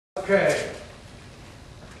Okay.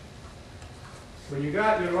 When you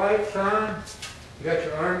got your lights on, you got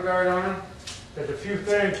your arm guard on, there's a few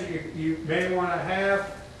things that you may want to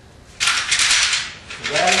have.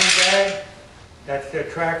 Rattling bag, that's to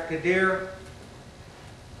attract the deer.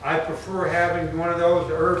 I prefer having one of those,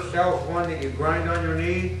 the herb sells one that you grind on your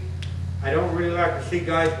knee. I don't really like to see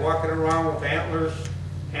guys walking around with antlers.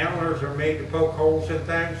 Antlers are made to poke holes in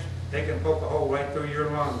things. They can poke a hole right through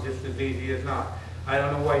your lung just as easy as not. I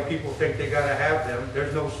don't know why people think they got to have them.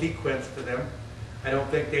 There's no sequence to them. I don't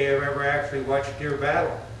think they have ever actually watched deer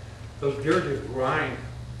battle. Those deer just grind.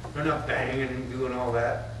 They're not banging and doing all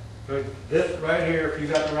that. But this right here, if you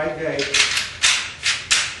got the right day,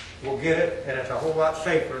 will get it, and it's a whole lot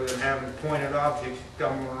safer than having pointed objects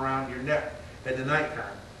stumbling around your neck at the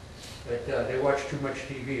nighttime. But they watch too much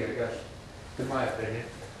TV, I guess, in my opinion.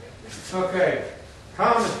 Okay,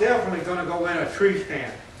 Tom is definitely going to go in a tree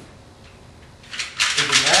stand. He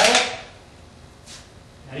can rattle,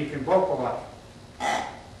 and he can vocalize.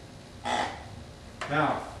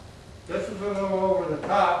 Now, this is a little over the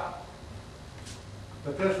top,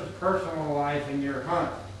 but this is personalizing your hunt.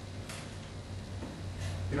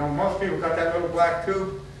 You know, most people got that little black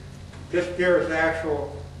tube. This deer is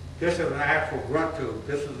this is an actual grunt tube.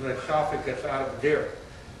 This is the esophagus out of the deer.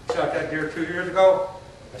 Shot that deer 2 years ago.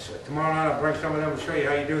 I said, tomorrow night I'll bring some of them and show you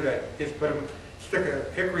how you do that. Just put them, stick a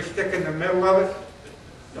hickory stick in the middle of it,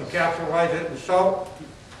 encapsulate it in salt.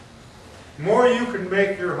 The more you can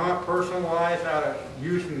make your hunt personalized out of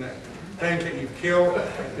using the things that you've killed,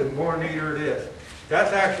 the more neater it is.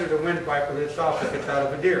 That's actually the windpipe of the esophagus out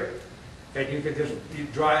of a deer. And you can just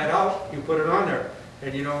dry it out, you put it on there.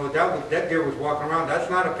 And you know, that deer was walking around. That's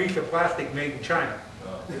not a piece of plastic made in China.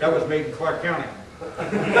 That was made in Clark County.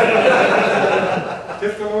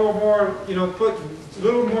 Just a little more, you know, put a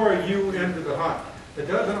little more of you into the hunt. It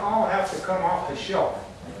doesn't all have to come off the shelf.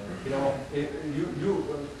 You know,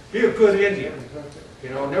 you be a good Indian. You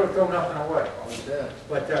know, never throw nothing away.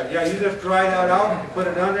 But yeah, you just dry that out and put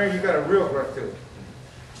it on there, you got a real grip to it.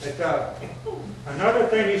 Another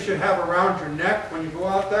thing you should have around your neck when you go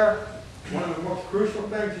out there, one of the most crucial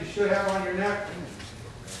things you should have on your neck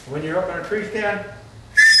when you're up in a tree stand,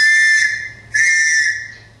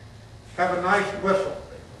 have a nice whistle.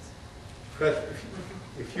 Because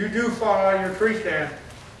if you do fall out of your tree stand,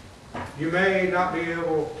 you may not be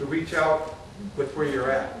able to reach out with where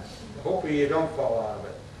you're at. Hopefully you don't fall out of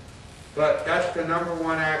it. But that's the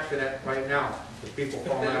 #1 accident right now, is people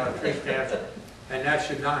falling out of tree stands. And that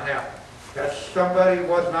should not happen. That somebody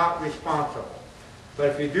was not responsible. But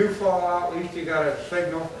if you do fall out, at least you got a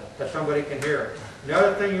signal that somebody can hear it. The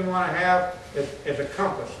other thing you want to have is a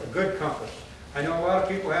compass, a good compass. I know a lot of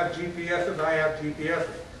people have GPSs, I have GPSs.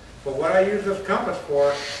 But what I use this compass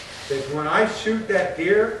for is when I shoot that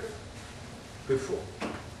deer, before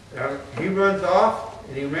he runs off,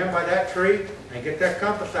 and he ran by that tree, I get that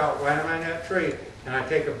compass out right around that tree, and I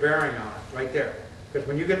take a bearing on it, right there. Because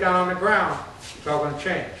when you get down on the ground, it's all going to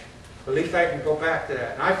change. At least I can go back to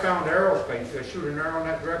that. And I found aerospace. I shoot an arrow in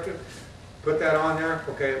that direction, put that on there,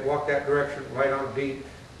 okay, walk that direction right on the beat.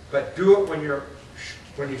 But do it when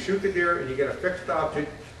you shoot the deer and you get a fixed object,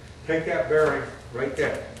 take that bearing right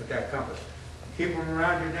there with that compass. Keep them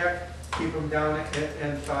around your neck, keep them down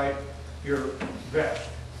inside your vest.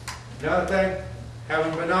 Another thing,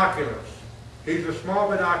 having binoculars. These are small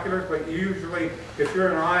binoculars, but usually, if you're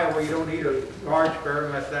in Iowa, you don't need a large pair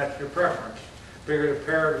unless that's your preference. Bigger the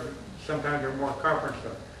pair, sometimes they're more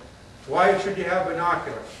cumbersome. Why should you have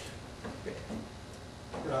binoculars?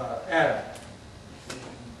 Adam?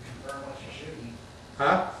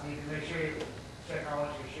 Huh? You can make sure you check how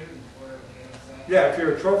much you're shooting for it. Yeah, if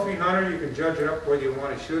you're a trophy hunter, you can judge it up whether you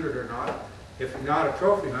want to shoot it or not. If you're not a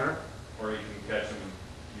trophy hunter. Or you can catch them,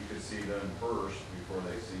 you could see them first before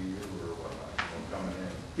they see you or whatnot. Coming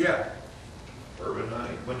in. Yeah. Urban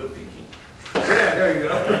hunting, window peeking. Yeah, there you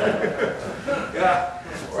go. Yeah.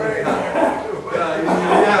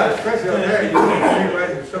 Yeah, especially up there, you can see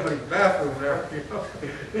right in somebody's bathroom there, you know,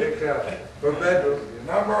 or bedroom.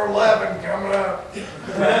 Number 11 coming up.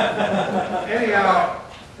 Anyhow,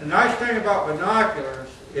 the nice thing about binoculars,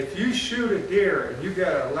 if you shoot a deer and you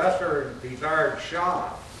get a lesser desired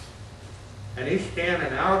shot, and he's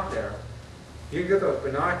standing out there, you get those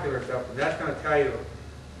binoculars up, and that's going to tell you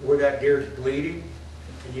where that deer is bleeding,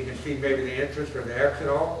 and you can see maybe the entrance or the exit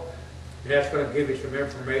hole. And that's going to give you some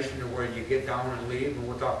information to where you get down and leave, and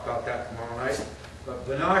we'll talk about that tomorrow night. But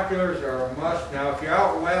binoculars are a must. Now, if you're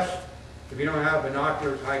out west, if you don't have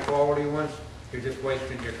binoculars, high quality ones, you're just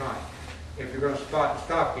wasting your time. If you're going to spot and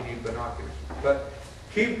stock, you need binoculars. But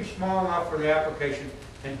keep them small enough for the application,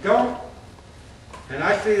 and don't, and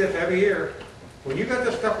I see this every year, when you got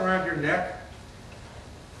this stuff around your neck,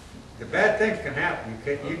 the bad things can happen.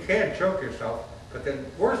 You can choke yourself. But the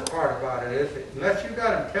worst part about it is, that unless you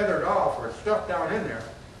got them tethered off or stuffed down in there,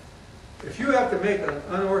 if you have to make an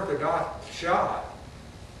unorthodox shot,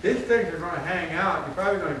 these things are going to hang out. You're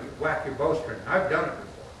probably going to whack your bowstring. I've done it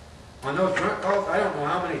before. On those grunt calls, I don't know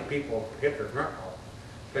how many people hit their grunt call,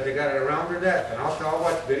 but they got it around their neck. And I'll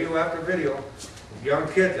watch video after video of young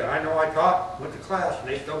kids that I know I taught, went to class, and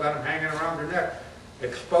they still got them hanging around their neck,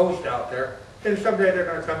 exposed out there. And someday they're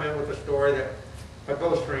going to come in with a story that my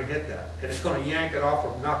bowstring hit that, and it's going to yank it off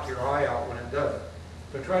or knock your eye out when it does it.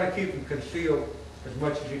 But try to keep them concealed as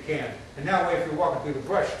much as you can. And that way, if you're walking through the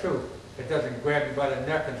brush too, it doesn't grab you by the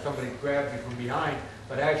neck and somebody grabs you from behind,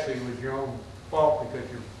 but actually it was your own fault because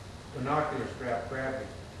your binocular strap grabbed you.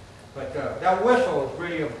 But that whistle is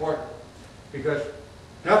really important because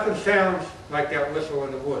nothing sounds like that whistle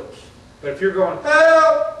in the woods. But if you're going,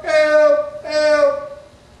 help, help, help,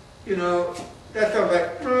 you know, that sounds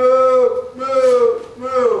like, move, move,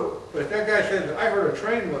 move. But if that guy says, I heard a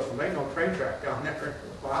train whistle, there ain't no train track down there at the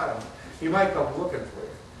bottom, he might come looking for you.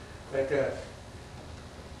 But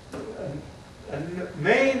a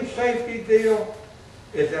main safety deal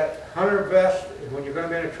is that hunter vest. When you're going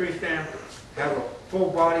to be in a tree stand, have a full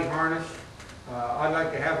body harness. I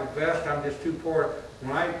like to have a vest. I'm just too poor.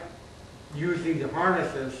 When I use these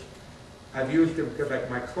harnesses, I've used them because like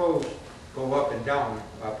my clothes go up and down.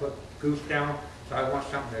 I put goose down, so I want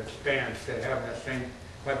something that expands instead of having that same.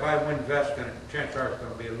 If I buy one vest, then chances are it's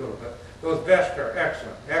going to be a little bit. Those vests are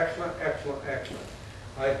excellent, excellent, excellent, excellent.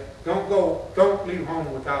 Don't leave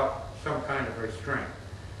home without some kind of restraint.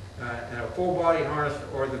 And a full body harness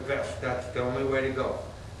or the vest, that's the only way to go.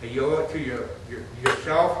 And you owe it to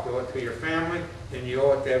yourself, you owe it to your family, and you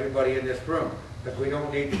owe it to everybody in this room. Because we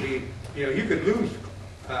don't need to be, you know, you could lose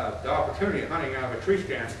the opportunity of hunting out of a tree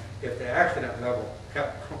stand if the accident level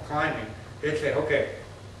kept climbing. They'd say, okay,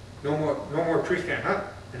 no more tree stand hunting.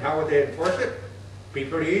 And how would they enforce it? Be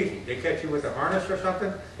pretty easy. They catch you with a harness or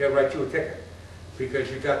something, they'll write you a ticket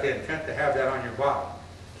because you've got the intent to have that on your body.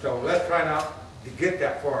 So let's try not to get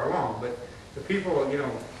that far along. But the people, you know,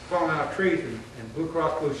 falling out of trees and Blue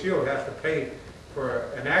Cross Blue Shield has to pay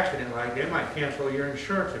for an accident like they might cancel your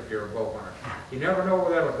insurance if you're a bow hunter. You never know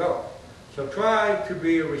where that'll go. So try to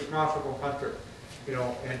be a responsible hunter, you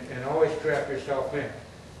know, and always strap yourself in.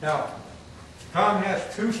 Now, Tom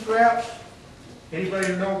has 2 straps.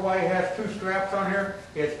 Anybody know why he has 2 straps on here?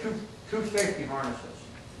 He has two safety harnesses.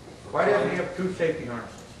 Why doesn't he have 2 safety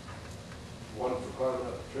harnesses? One for climbing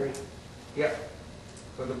up the tree. Yeah.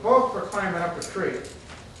 So the both for climbing up the tree.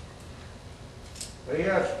 But he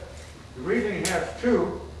has, the reason he has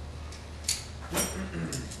 2,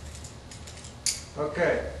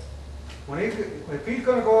 okay, if he's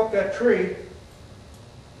going to go up that tree,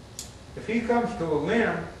 if he comes to a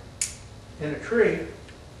limb in a tree,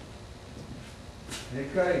 and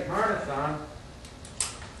he's got his harness on,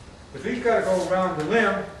 if he's got to go around the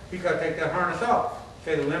limb, he's got to take that harness off.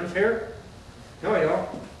 Say the limb's here? No, he don't.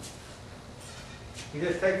 He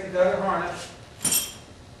just takes his other harness,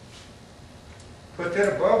 puts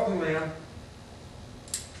it above the limb.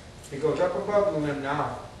 He goes up above the limb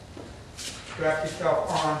now, straps himself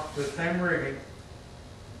on to the same rigging,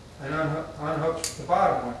 and unhooks the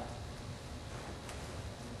bottom one.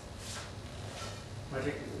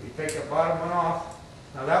 You take the bottom one off.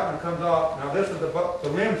 Now that one comes off. Now this is the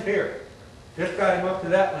limb's here. Just got him up to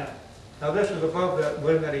that limb. Now this is above that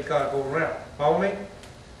limb that he's got to go around. Follow me?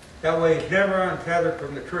 That way he's never untethered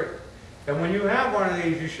from the tree. And when you have one of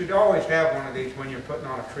these, you should always have one of these when you're putting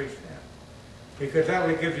on a tree stand. Because that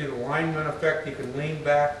way gives you the lineman effect. You can lean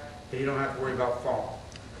back and you don't have to worry about falling.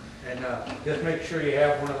 And just make sure you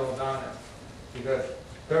have one of those on there. Because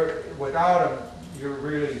without them,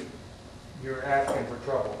 you're asking for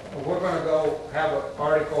trouble. We're going to go have an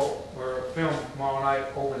article or a film tomorrow night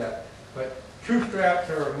over that. But 2 straps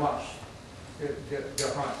are a must to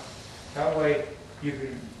hunt. That way you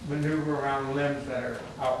can maneuver around limbs that are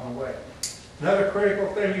out in the way. Another critical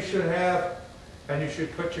thing you should have, and you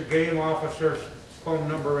should put your game officer's phone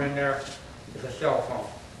number in there, is a cell phone.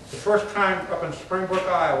 The first time up in Springbrook,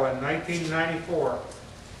 Iowa in 1994,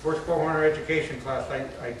 first bowhunter education class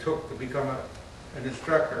I took to become an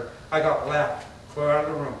instructor, I got laughed clear out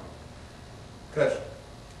of the room. Because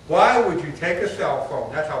why would you take a cell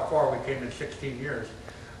phone? That's how far we came in 16 years,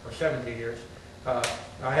 or 17 years.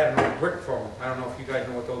 I had an old brick phone. I don't know if you guys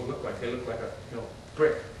know what those look like. They look like a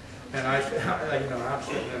brick. And I said, I'm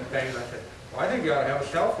sitting there paying, and I said, well, I think you ought to have a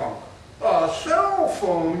cell phone. A cell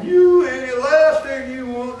phone? You idiot. Last thing you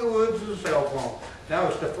want in the woods is a cell phone. That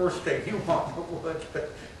was the first thing you want in the woods.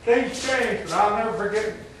 But things changed, and I'll never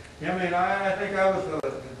forget I mean, I think I was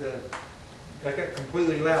I got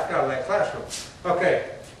completely laughed out of that classroom.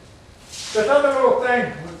 Okay. This other little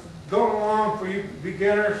thing going along for you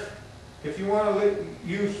beginners, if you want to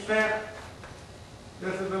use scent,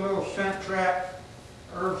 this is a little scent trap.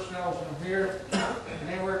 Herb smells in here, and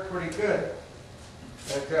they work pretty good.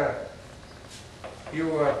 But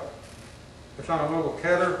it's on a little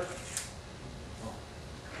tether.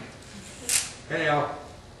 Anyhow,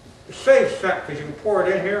 it saves scent because you can pour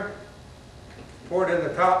it in here, pour it in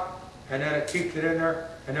the top, and then it keeps it in there.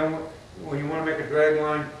 And then when you want to make a drag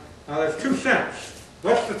line, now there's 2 cents.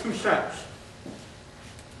 What's the 2 cents?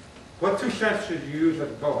 What 2 cents should you use as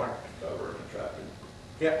a bow hunter? Cover and attracted.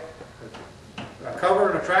 Yeah. A cover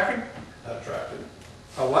and a tracking? Attracted.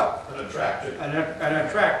 A what? An attracted. An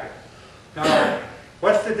attractive. Now,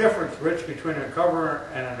 what's the difference, Rich, between a cover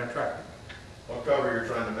and an attractive? On cover, you're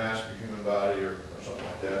trying to mask a human body or something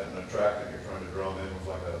like that, and attracted, you're trying to draw them in with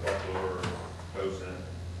like a buckler or goes in.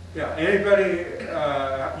 Yeah, anybody,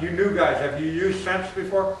 you new guys, have you used scents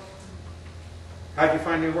before? How'd you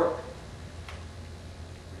find they work?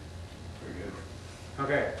 Pretty good.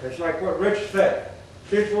 Okay, it's like what Rich said.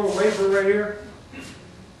 See this little label right here?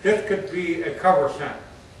 This could be a cover scent.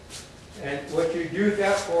 And what you use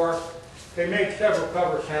that for, they make several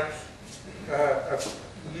cover scents.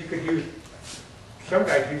 You could use, some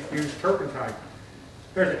guys used to use turpentine.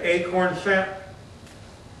 There's an acorn scent.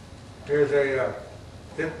 There's a,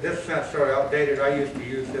 this scent's sort of outdated. I used to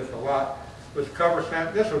use this a lot. It was cover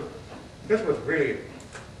scent. This was really,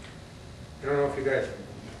 I don't know if you guys,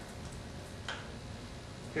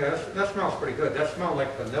 yeah, that smells pretty good. That smelled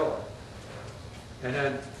like vanilla. And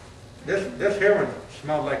then this here one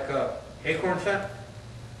smelled like acorn scent.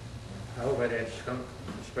 I hope I didn't skunk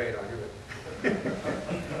spray it on you.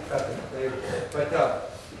 But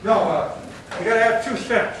no, you got to have 2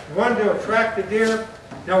 scents. One to attract the deer.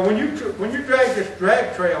 Now, when you drag this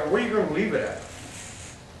drag trail, where are you going to leave it at?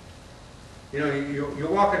 You know,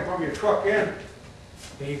 you're walking from your truck in,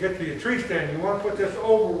 and you get to your tree stand. You want to put this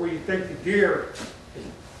over where you think the deer is,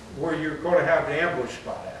 where you're going to have the ambush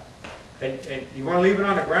spot at. And you want to leave it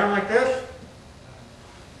on the ground like this?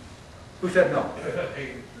 Who said no?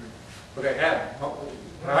 Okay, Adam,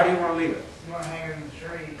 how do you want to leave it? You want to hang it in the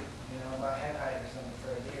tree, about head height or something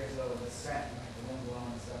for a deer, so the scent, like the wind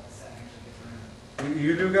blowing and stuff, the scent actually gets around.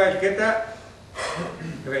 You new guys get that?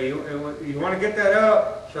 Okay, you want to get that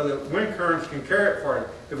up so that wind currents can carry it for you.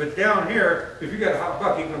 If it's down here, if you got a hot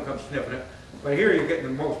buck, he's going to come sniffing it. But here you're getting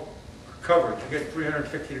the most coverage. You get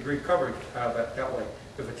 360-degree coverage out of it that way.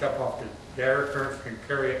 If it's up off the air currents can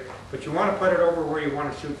carry it. But you want to put it over where you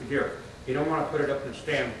want to shoot the deer. You don't want to put it up in the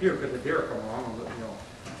stand here because the deer come along.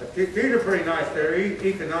 But these are pretty nice. They're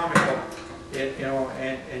economical,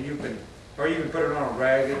 and you can, or you can put it on a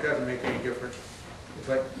rag. It doesn't make any difference.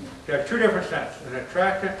 But there are 2 different scents, an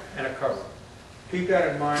attractant and a cover. Keep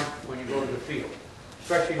that in mind when you go to the field.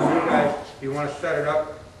 Especially you guys, you want to set it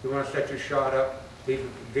up, you want to set your shot up.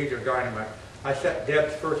 These are dynamite. I set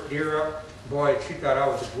Deb's first deer up. Boy, she thought I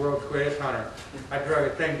was the world's greatest hunter. I drug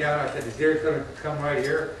a thing down, I said, the deer's going to come right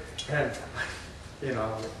here. And,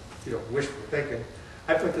 wishful thinking.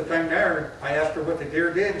 I put the thing there, I asked her what the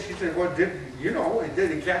deer did, and she said, well, it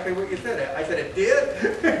did exactly what you said. I said, it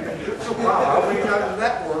did? Wow, how many times does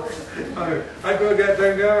that work? I drug that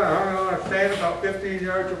thing down, I hung on a stand about 15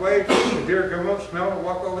 yards away, the deer come up, smelled it,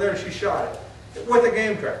 walked over there, and she shot it with a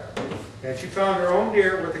game tracker. And she found her own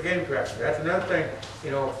deer with a game tracker. That's another thing,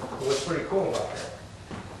 what's pretty cool about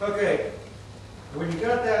that. Okay, when you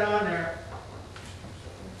got that on there,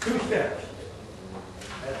 2 steps.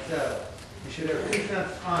 That's, you should have 2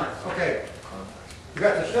 cents on it. Okay. You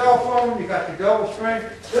got the cell phone, you got the double string.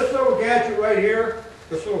 This little gadget right here,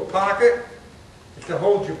 this little pocket, is to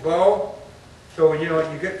hold your bow. So when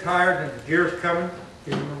you get tired and the deer's coming,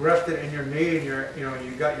 you can rest it in your knee and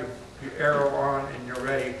you got your arrow on and you're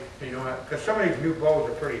ready. And because some of these new bows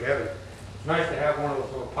are pretty heavy. It's nice to have one of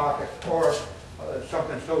those little pockets or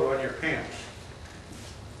something sewed on your pants.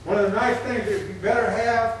 One of the nice things that you better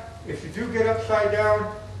have, if you do get upside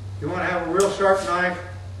down, you want to have a real sharp knife.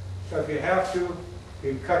 So if you have to,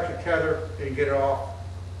 you can cut your tether and get it off,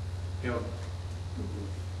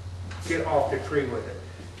 get off the tree with it.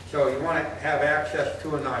 So you want to have access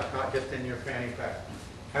to a knife, not just in your fanny pack.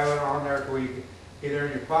 Have it on there where you either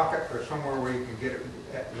in your pocket or somewhere where you can get it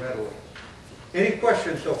readily. Any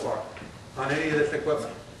questions so far on any of this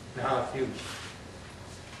equipment and how it's used?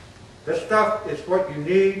 This stuff is what you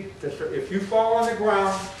need. If you fall on the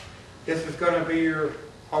ground, this is going to be your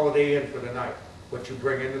holiday in for the night, what you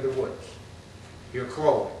bring into the woods. Your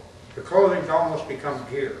clothing. Your clothing's almost become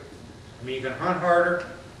gear. I mean, you can hunt harder.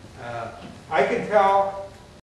 I can tell